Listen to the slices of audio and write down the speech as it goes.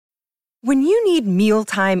When you need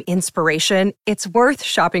mealtime inspiration, it's worth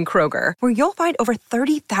shopping Kroger, where you'll find over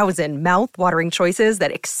 30,000 mouth-watering choices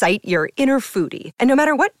that excite your inner foodie. And no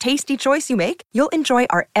matter what tasty choice you make, you'll enjoy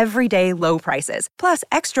our everyday low prices, plus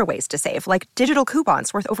extra ways to save, like digital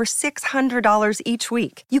coupons worth over $600 each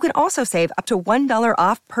week. You can also save up to $1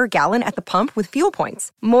 off per gallon at the pump with fuel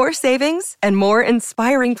points. More savings and more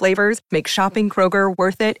inspiring flavors make shopping Kroger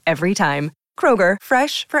worth it every time. Kroger,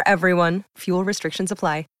 fresh for everyone. Fuel restrictions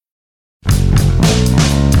apply.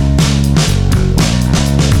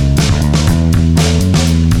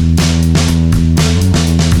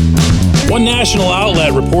 One national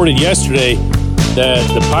outlet reported yesterday that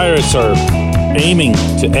the Pirates are aiming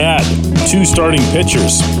to add 2 starting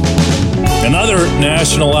pitchers. Another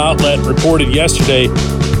national outlet reported yesterday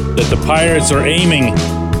that the Pirates are aiming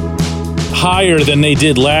higher than they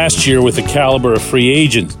did last year with the caliber of free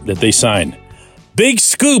agents that they signed. Big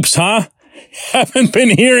scoops, huh? Haven't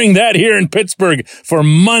been hearing that here in Pittsburgh for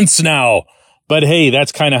months now. But hey,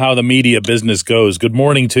 that's kind of how the media business goes. Good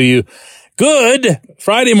morning to you. Good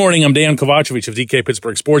Friday morning. I'm Dan Kovacevic of DK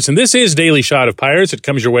Pittsburgh Sports, and this is Daily Shot of Pirates. It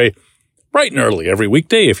comes your way bright and early every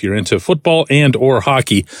weekday if you're into football and or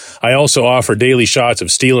hockey. I also offer daily shots of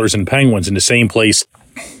Steelers and Penguins in the same place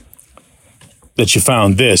that you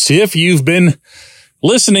found this. If you've been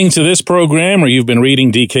listening to this program or you've been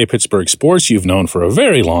reading DK Pittsburgh Sports, you've known for a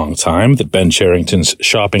very long time that Ben Cherington's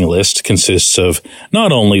shopping list consists of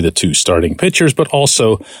not only the 2 starting pitchers, but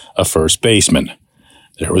also a first baseman.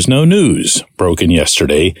 There was no news broken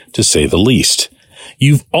yesterday, to say the least.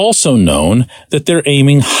 You've also known that they're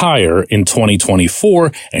aiming higher in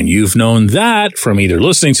 2024, and you've known that from either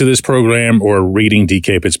listening to this program or reading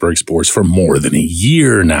DK Pittsburgh Sports for more than a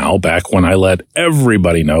year now, back when I let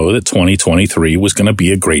everybody know that 2023 was going to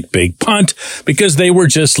be a great big punt because they were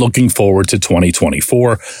just looking forward to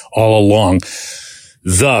 2024 all along.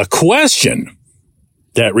 The question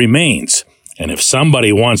that remains, and if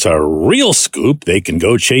somebody wants a real scoop, they can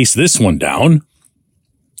go chase this one down.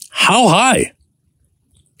 How high?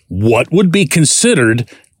 What would be considered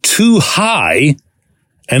too high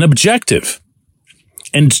and objective?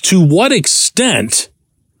 And to what extent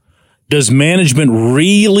does management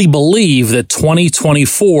really believe that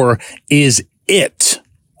 2024 is it?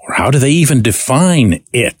 Or how do they even define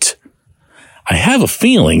it? I have a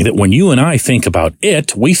feeling that when you and I think about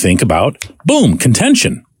it, we think about, boom,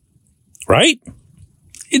 contention. Right?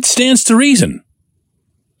 It stands to reason.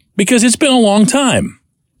 Because it's been a long time.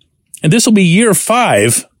 And this will be year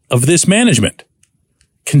 5 of this management.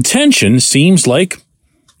 Contention seems like,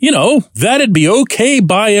 that'd be okay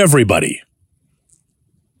by everybody.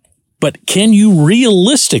 But can you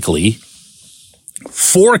realistically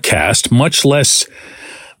forecast, much less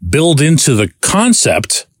build into the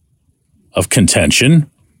concept of contention,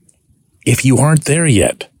 if you aren't there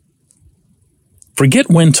yet? Forget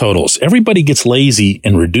win totals. Everybody gets lazy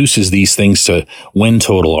and reduces these things to win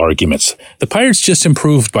total arguments. The Pirates just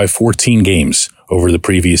improved by 14 games over the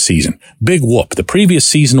previous season. Big whoop. The previous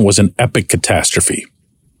season was an epic catastrophe.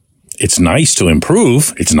 It's nice to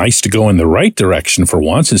improve. It's nice to go in the right direction for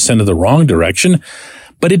once instead of the wrong direction.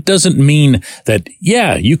 But it doesn't mean that,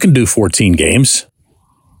 you can do 14 games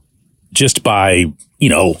just by,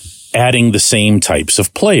 adding the same types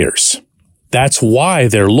of players. That's why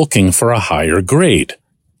they're looking for a higher grade.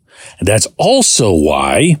 And that's also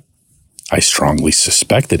why I strongly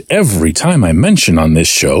suspect that every time I mention on this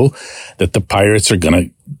show that the Pirates are going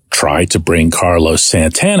to try to bring Carlos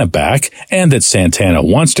Santana back, and that Santana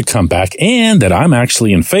wants to come back, and that I'm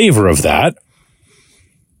actually in favor of that,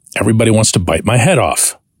 everybody wants to bite my head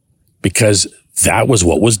off. Because that was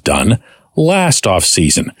what was done last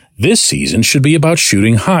offseason. This season should be about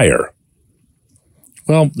shooting higher.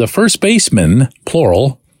 Well, the first basemen,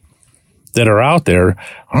 plural, that are out there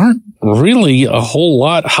aren't really a whole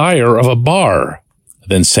lot higher of a bar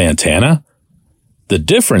than Santana. The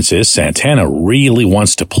difference is Santana really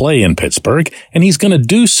wants to play in Pittsburgh, and he's going to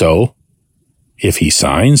do so, if he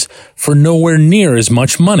signs, for nowhere near as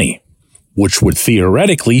much money, which would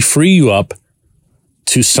theoretically free you up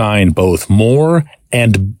to sign both more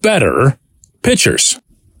and better pitchers,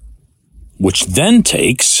 which then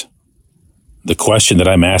takes the question that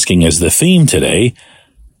I'm asking as the theme today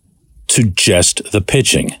to just the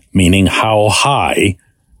pitching, meaning how high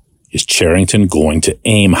is Cherington going to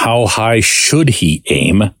aim? How high should he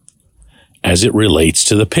aim as it relates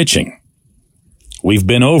to the pitching? We've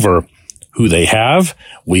been over who they have.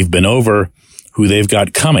 We've been over who they've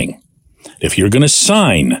got coming. If you're going to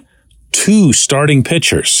sign 2 starting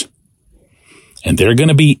pitchers, and they're going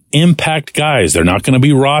to be impact guys, they're not going to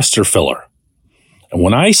be roster filler. And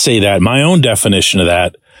when I say that, my own definition of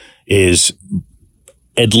that is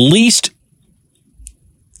at least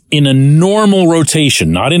in a normal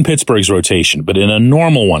rotation, not in Pittsburgh's rotation, but in a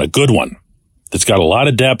normal one, a good one, that's got a lot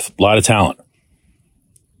of depth, a lot of talent,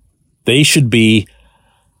 they should be,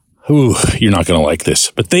 you're not going to like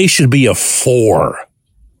this, but they should be a 4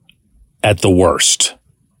 at the worst.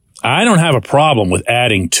 I don't have a problem with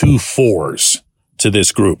adding 2 4s to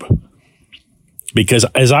this group because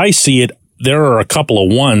as I see it, there are a couple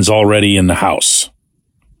of 1s already in the house.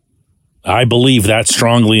 I believe that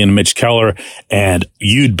strongly in Mitch Keller, and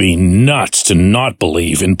you'd be nuts to not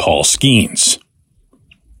believe in Paul Skeens.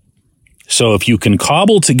 So if you can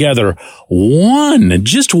cobble together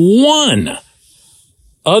just one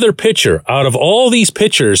other pitcher out of all these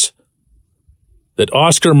pitchers that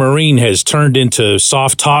Oscar Marin has turned into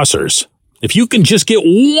soft tossers, if you can just get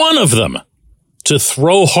one of them to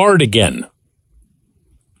throw hard again,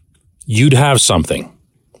 you'd have something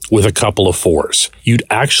with a couple of 4s. You'd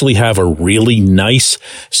actually have a really nice,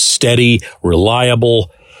 steady,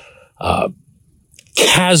 reliable,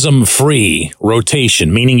 chasm-free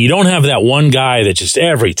rotation, meaning you don't have that one guy that just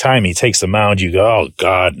every time he takes the mound, you go, oh,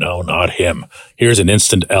 God, no, not him. Here's an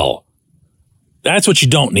instant L. That's what you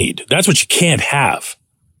don't need. That's what you can't have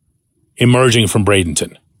emerging from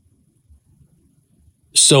Bradenton.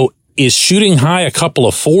 So is shooting high a couple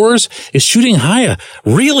of 4s? Is shooting high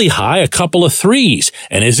really high a couple of 3s?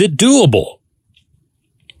 And is it doable?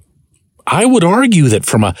 I would argue that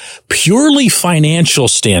from a purely financial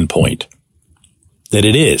standpoint, that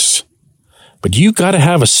it is. But you got to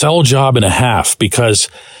have a sell job and a half, because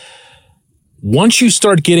once you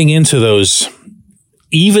start getting into those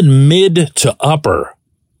even mid to upper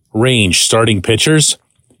range starting pitchers,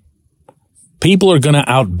 people are going to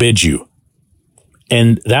outbid you.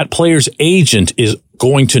 And that player's agent is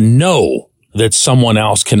going to know that someone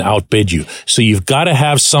else can outbid you. So you've got to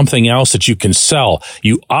have something else that you can sell.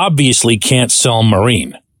 You obviously can't sell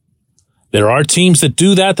Marine. There are teams that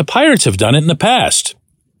do that. The Pirates have done it in the past.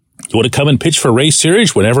 You want to come and pitch for Ray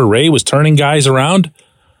Searage whenever Ray was turning guys around?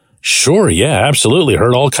 Sure, yeah, absolutely.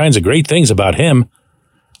 Heard all kinds of great things about him.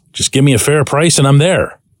 Just give me a fair price and I'm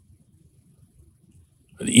there.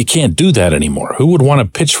 You can't do that anymore. Who would want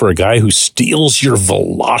to pitch for a guy who steals your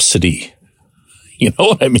velocity? You know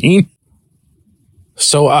what I mean?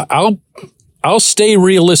 So I'll stay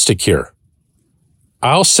realistic here.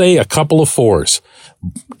 I'll say a couple of 4s.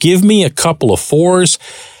 Give me a couple of 4s.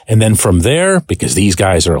 And then from there, because these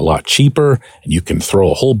guys are a lot cheaper and you can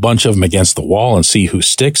throw a whole bunch of them against the wall and see who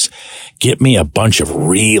sticks, get me a bunch of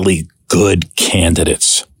really good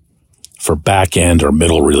candidates for back end or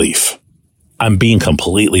middle relief. I'm being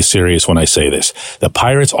completely serious when I say this. The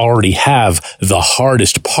Pirates already have the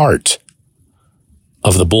hardest part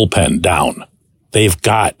of the bullpen down. They've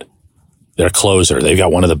got their closer. They've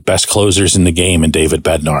got one of the best closers in the game in David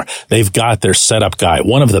Bednar. They've got their setup guy,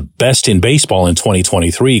 one of the best in baseball in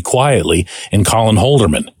 2023, quietly, in Colin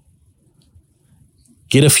Holderman.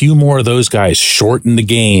 Get a few more of those guys, shorten the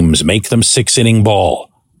games, make them 6-inning ball.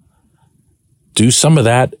 Do some of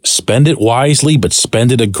that, spend it wisely, but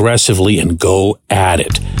spend it aggressively and go at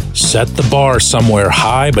it. Set the bar somewhere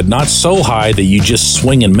high, but not so high that you just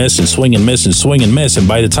swing and miss and swing and miss and swing and miss. And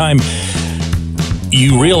by the time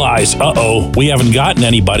you realize, we haven't gotten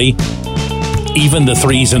anybody, even the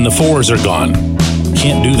 3s and the 4s are gone.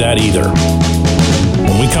 Can't do that either.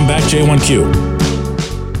 When we come back, J1Q.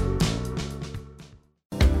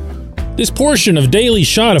 This portion of Daily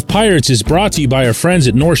Shot of Pirates is brought to you by our friends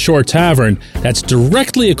at North Shore Tavern, that's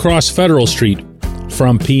directly across Federal Street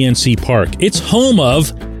from PNC Park. It's home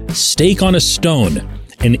of Steak on a Stone,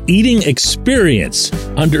 an eating experience,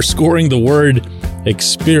 underscoring the word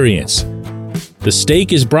experience. The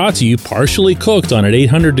steak is brought to you partially cooked on an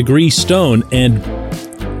 800-degree stone, and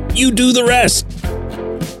you do the rest.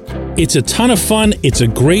 It's a ton of fun, it's a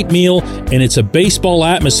great meal, and it's a baseball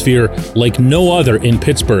atmosphere like no other in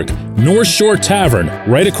Pittsburgh. North Shore Tavern,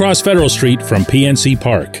 right across Federal Street from PNC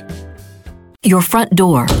Park. Your front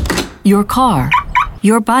door, your car,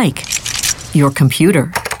 your bike, your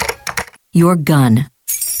computer, your gun.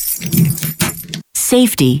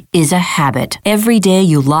 Safety is a habit. Every day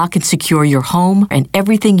you lock and secure your home and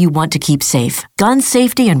everything you want to keep safe. Gun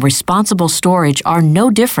safety and responsible storage are no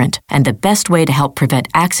different, and the best way to help prevent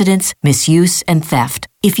accidents, misuse, and theft.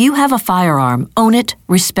 If you have a firearm, own it,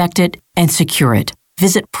 respect it, and secure it.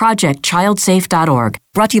 Visit ProjectChildSafe.org.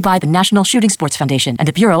 Brought to you by the National Shooting Sports Foundation and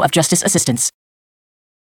the Bureau of Justice Assistance.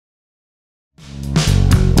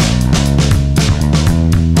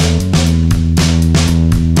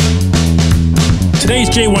 Today's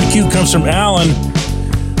J1Q comes from Alan,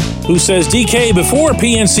 who says, DK, before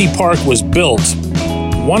PNC Park was built,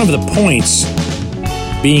 one of the points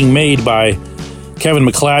being made by Kevin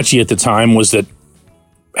McClatchy at the time was that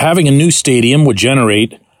having a new stadium would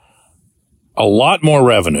generate a lot more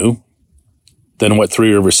revenue than what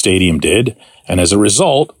Three Rivers Stadium did. And as a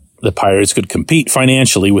result, the Pirates could compete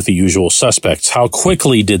financially with the usual suspects. How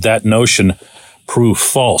quickly did that notion prove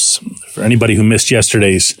false? For anybody who missed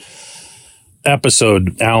yesterday's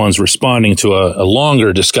episode, Alan's responding to a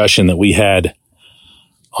longer discussion that we had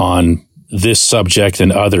on this subject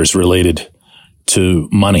and others related to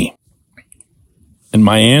money. And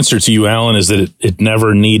my answer to you, Alan, is that it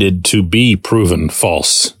never needed to be proven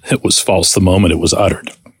false. It was false the moment it was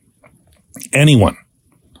uttered. Anyone,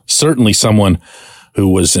 certainly someone who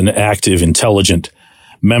was an active, intelligent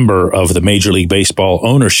member of the Major League Baseball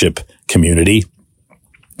ownership community,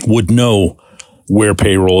 would know where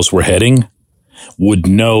payrolls were heading, would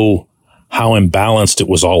know how imbalanced it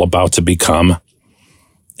was all about to become,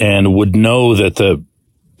 and would know that the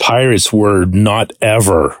Pirates were not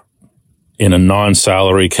ever, in a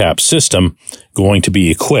non-salary cap system, going to be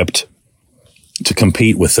equipped to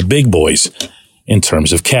compete with the big boys in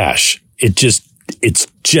terms of cash. It's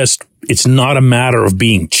not a matter of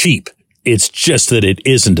being cheap. It's just that it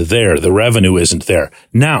isn't there. The revenue isn't there.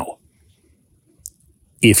 Now,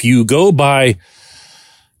 if you go by,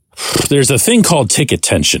 there's a thing called ticket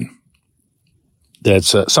tension.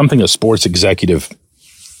 That's something a sports executive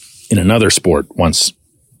in another sport once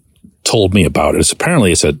told me about it.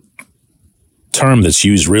 Apparently it's a term that's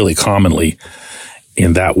used really commonly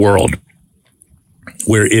in that world,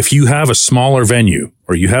 where if you have a smaller venue,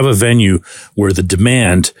 or you have a venue where the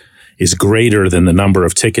demand is greater than the number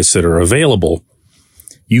of tickets that are available,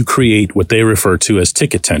 you create what they refer to as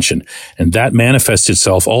ticket tension. And that manifests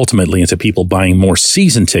itself ultimately into people buying more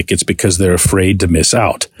season tickets because they're afraid to miss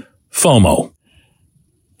out. FOMO,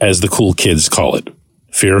 as the cool kids call it,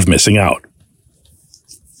 fear of missing out.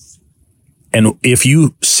 And if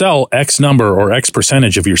you sell X number or X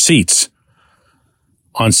percentage of your seats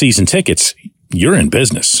on season tickets, you're in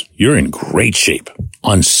business. You're in great shape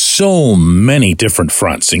on so many different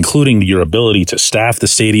fronts, including your ability to staff the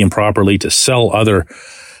stadium properly, to sell other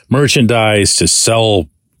merchandise, to sell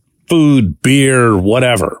food, beer,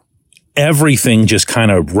 whatever. Everything just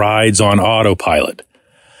kind of rides on autopilot.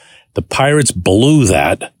 The Pirates blew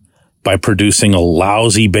that by producing a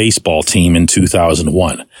lousy baseball team in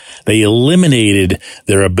 2001. They eliminated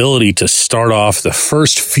their ability to start off the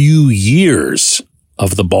first few years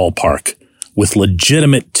of the ballpark with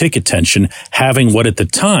legitimate ticket tension, having what at the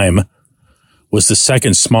time was the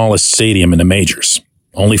second smallest stadium in the majors.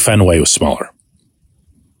 Only Fenway was smaller.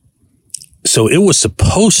 So it was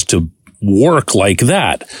supposed to work like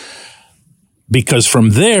that, because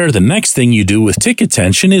from there, the next thing you do with ticket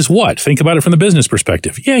tension is what? Think about it from the business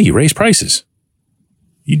perspective. Yeah, you raise prices.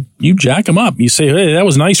 You jack them up. You say, hey, that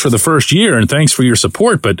was nice for the first year and thanks for your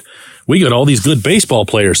support, but we got all these good baseball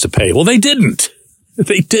players to pay. Well, they didn't.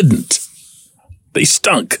 They didn't. They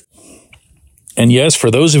stunk. And yes, for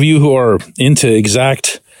those of you who are into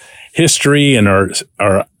exact history and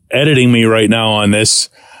are editing me right now on this,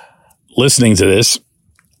 listening to this,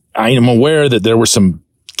 I am aware that there were some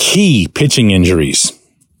key pitching injuries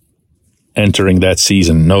entering that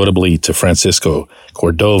season, notably to Francisco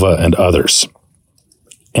Cordova and others,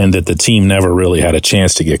 and that the team never really had a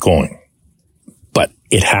chance to get going. But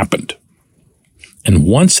it happened. And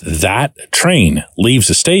once that train leaves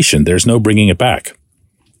the station, there's no bringing it back.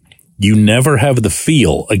 You never have the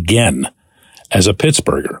feel again as a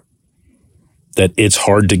Pittsburgher that it's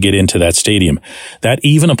hard to get into that stadium. That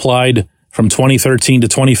even applied from 2013 to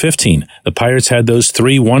 2015. The Pirates had those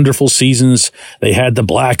 3 wonderful seasons. They had the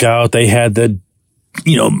blackout. They had the,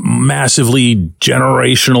 massively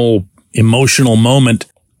generational, emotional moment.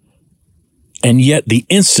 And yet the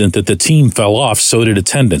instant that the team fell off, so did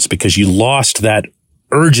attendance, because you lost that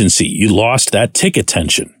urgency. You lost that ticket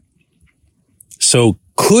tension. So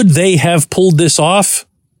could they have pulled this off?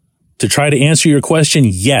 To try to answer your question,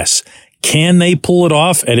 yes. Can they pull it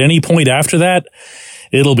off at any point after that?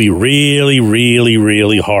 It'll be really, really,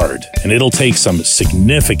 really hard. And it'll take some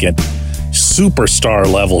significant superstar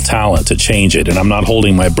level talent to change it. And I'm not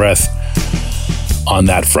holding my breath on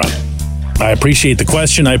that front. I appreciate the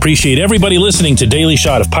question. I appreciate everybody listening to Daily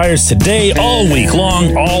Shot of Pirates today, all week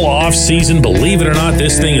long, all off season. Believe it or not,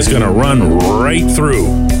 this thing is going to run right through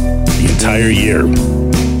the entire year.